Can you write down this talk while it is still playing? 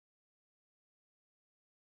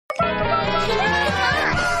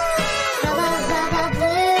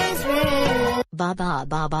Ba ba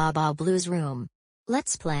ba ba ba Blue's room.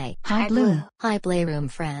 Let's play. Hi, Blue. Hi Playroom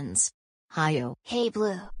friends. Hi you. Hey,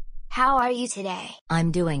 Blue. How are you today? I'm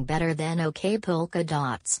doing better than okay polka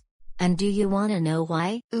dots. And do you wanna know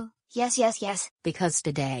why? Ooh, yes. Because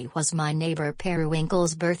today was my neighbor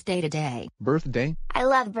Periwinkle's birthday today. Birthday? I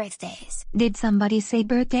love birthdays. Did somebody say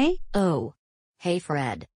birthday? Oh. Hey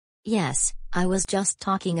Fred. Yes, I was just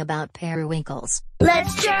talking about periwinkles.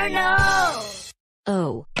 Let's journal!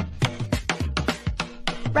 Oh.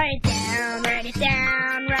 Write it down, write it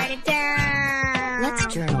down, write it down. Let's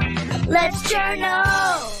journal. Let's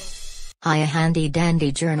journal! Hiya handy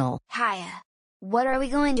dandy journal. Hiya. What are we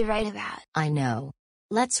going to write about? I know.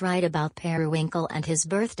 Let's write about Periwinkle and his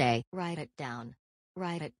birthday. Write it down.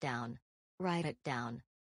 Write it down. Write it down.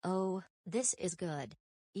 Oh, this is good.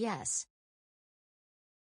 Yes.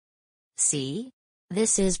 See?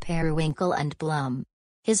 This is Periwinkle and Blum,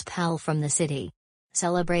 his pal from the city,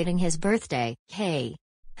 celebrating his birthday. Hey,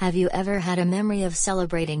 have you ever had a memory of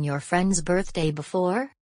celebrating your friend's birthday before?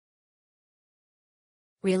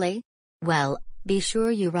 Really? Well, be sure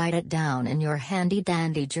you write it down in your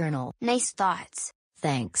handy-dandy journal. Nice thoughts.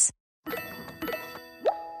 Thanks.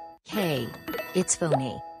 Hey, it's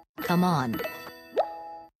Phony. Come on.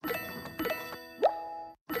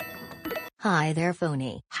 Hi there,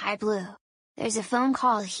 Phony. Hi, Blue. There's a phone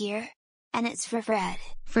call here, and it's for Fred.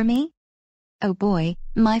 For me? Oh boy,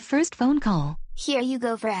 my first phone call. Here you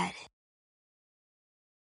go, Fred.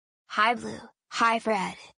 Hi, Blue. Hi,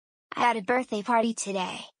 Fred. I had a birthday party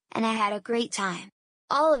today, and I had a great time.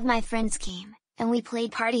 All of my friends came, and we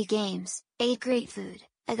played party games, ate great food,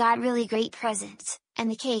 I got really great presents, and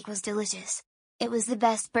the cake was delicious. It was the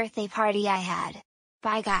best birthday party I had.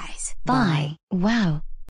 Bye, guys. Bye. Wow.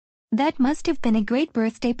 That must have been a great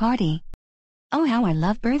birthday party. Oh, how I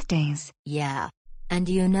love birthdays. Yeah. And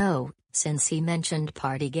you know, since he mentioned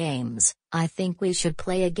party games, I think we should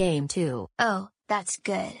play a game too. Oh, that's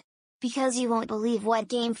good. Because you won't believe what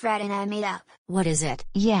game Fred and I made up. What is it?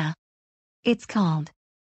 Yeah. It's called